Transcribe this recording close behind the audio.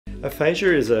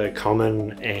Aphasia is a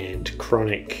common and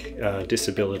chronic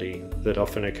disability that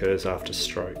often occurs after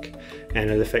stroke, and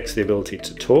it affects the ability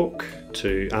to talk,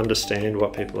 to understand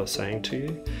what people are saying to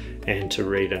you, and to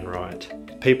read and write.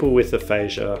 People with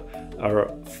aphasia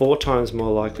are 4 times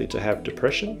more likely to have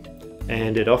depression,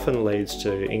 and it often leads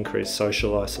to increased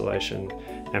social isolation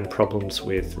and problems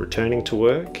with returning to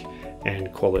work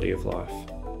and quality of life.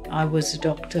 I was a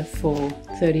doctor for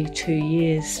 32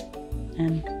 years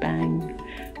and bang,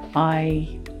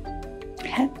 I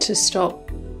had to stop.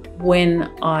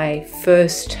 When I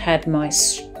first had my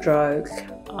stroke,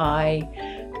 I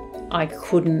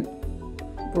couldn't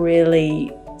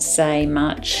really say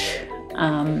much,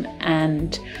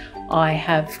 and I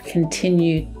have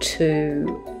continued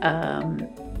to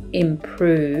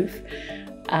improve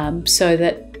so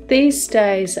that these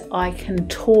days I can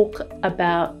talk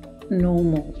about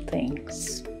normal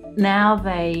things. Now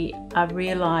they are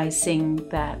realising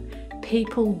that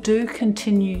people do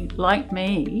continue, like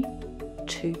me,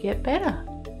 to get better.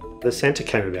 The centre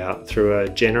came about through a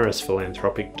generous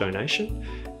philanthropic donation,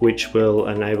 which will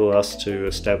enable us to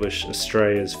establish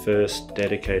Australia's first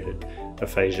dedicated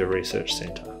aphasia research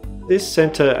centre. This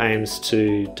centre aims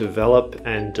to develop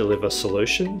and deliver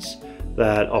solutions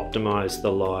that optimise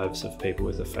the lives of people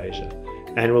with aphasia.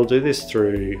 And we'll do this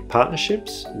through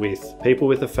partnerships with people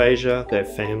with aphasia, their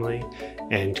family,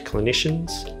 and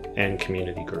clinicians and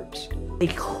community groups. The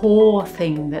core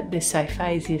thing that this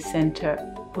Aphasia Centre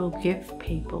will give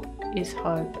people is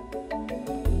hope.